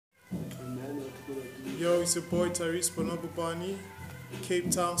Yo, it's your boy Tyrese bonobo Bani, Cape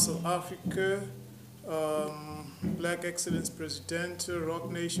Town, South Africa. Black Excellence President,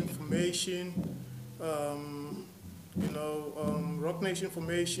 ROC Nation Formation. ROC Nation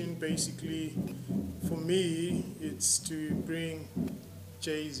Formation basically, for me, it's to bring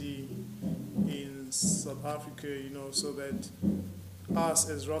Jay-Z in South Africa, so that us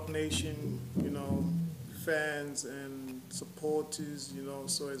as ROC Nation, fans and supporters,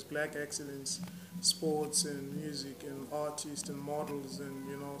 so as Black Excellence, sports and music and artists and models and,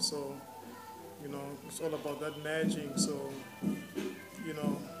 it's all about that matching. So,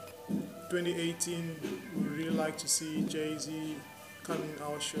 2018, we really like to see Jay-Z come in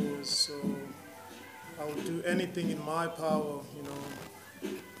our shows. So I will do anything in my power,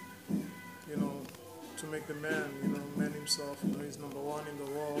 to make the man, man himself, he's number one in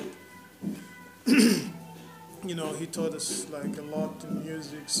the world. He taught us like a lot in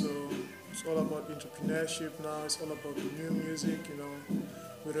music, so it's all about entrepreneurship now. It's all about the new music,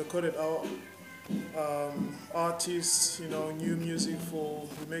 We recorded our artists, new music we're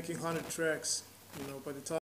making 100 tracks, by the time